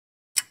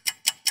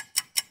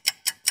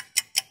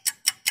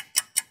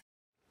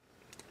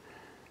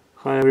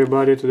Hi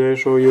everybody, today I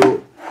show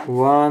you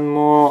one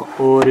more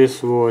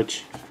Oris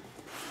watch.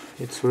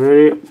 It's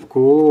very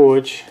cool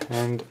watch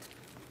and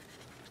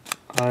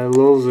I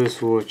love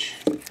this watch.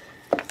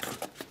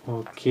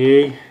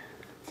 Okay,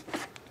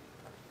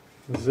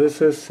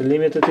 this is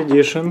limited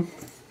edition.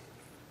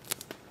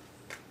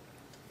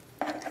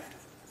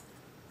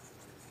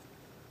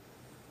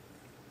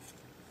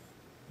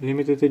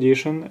 Limited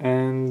edition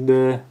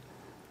and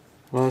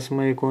was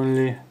make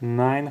only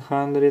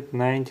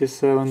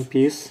 997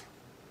 piece.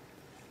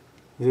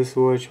 This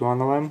watch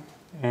one of them,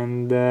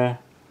 and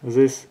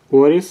this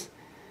Oris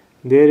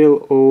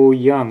Darryl O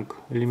Young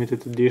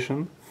limited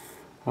edition,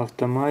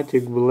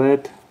 automatic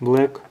black.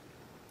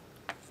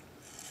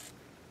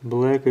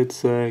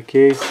 It's a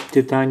case,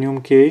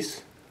 titanium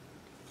case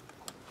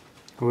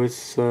with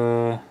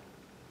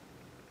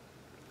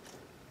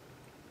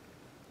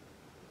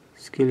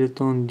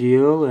skeleton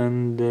deal,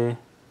 and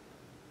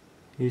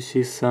you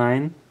see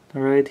sign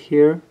right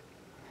here.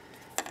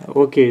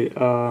 Okay,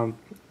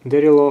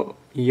 Darryl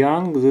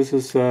Young, this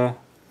is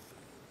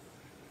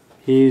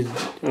he's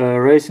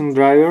a racing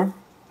driver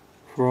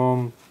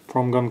from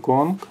Hong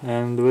Kong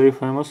and very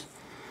famous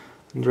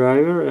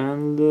driver,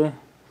 and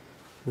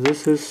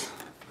this is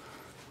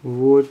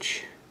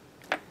watch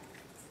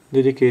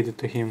dedicated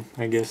to him,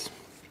 I guess.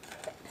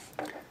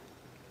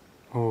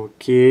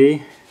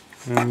 Okay,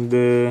 and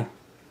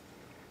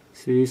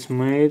Swiss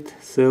made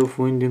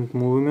self-winding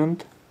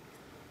movement,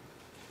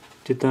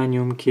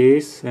 titanium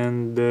case,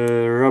 and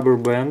rubber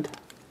band,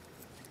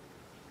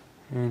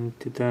 and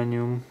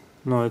titanium,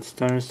 no, it's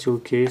stainless steel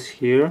case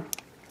here,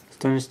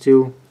 stainless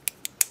steel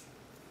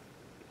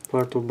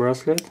part of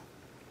bracelet.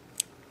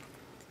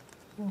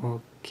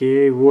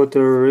 Okay,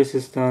 water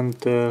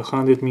resistant,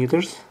 100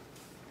 meters.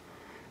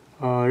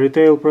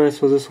 Retail price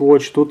for this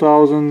watch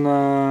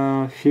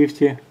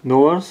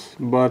 $2,050,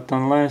 but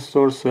online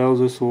store sells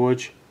this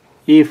watch,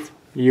 if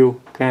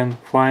you can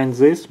find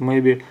this,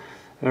 maybe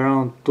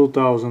around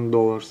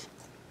 $2,000,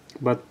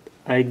 but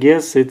I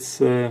guess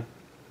it's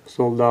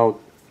sold out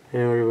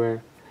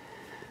everywhere.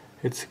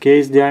 It's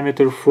case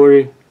diameter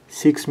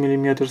 46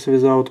 millimeters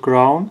without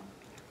crown,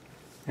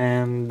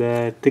 and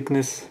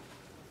thickness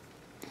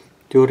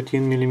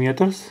 13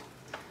 millimeters.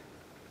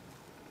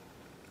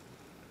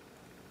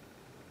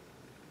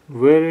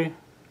 Very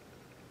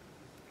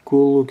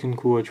cool looking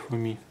watch for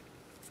me,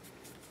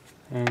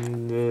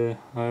 and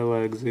I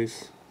like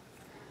this.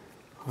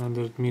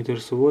 100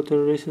 meters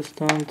water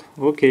resistant.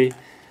 Okay,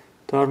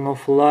 turn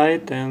off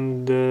light,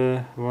 and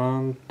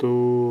 1,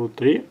 2,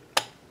 3.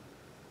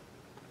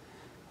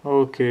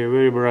 Okay,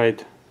 very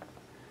bright,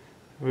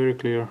 very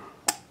clear.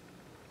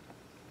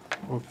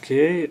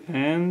 Okay,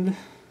 and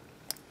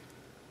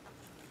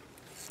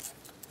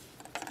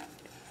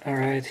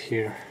right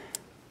here.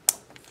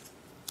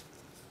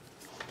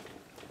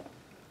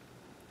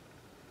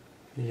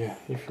 Yeah,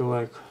 if you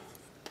like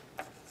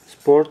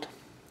sport,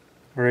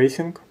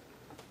 racing,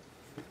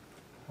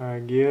 I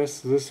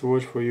guess this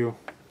watch for you.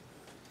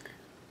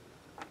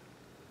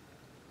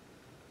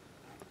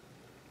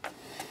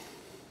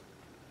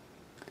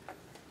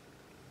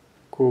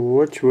 Cool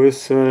watch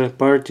with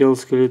partial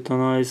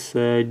skeletonized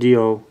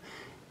dial.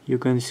 You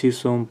can see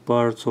some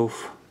parts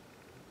of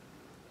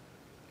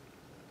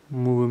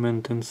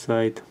movement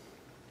inside.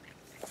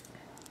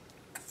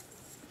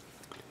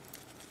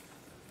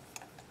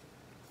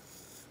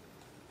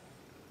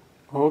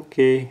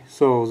 Okay,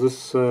 so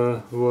this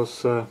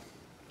was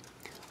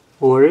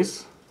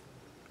Oris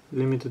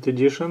limited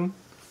edition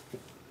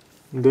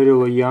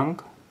Darryl Young.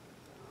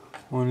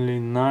 Only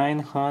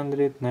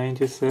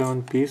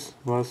 997 piece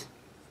was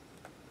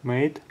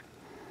made,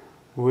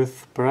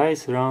 with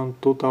price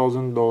around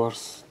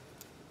 $2,000.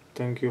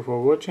 Thank you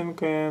for watching,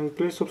 and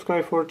please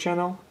subscribe for our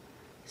channel.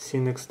 See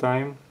you next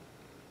time.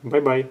 Bye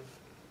bye.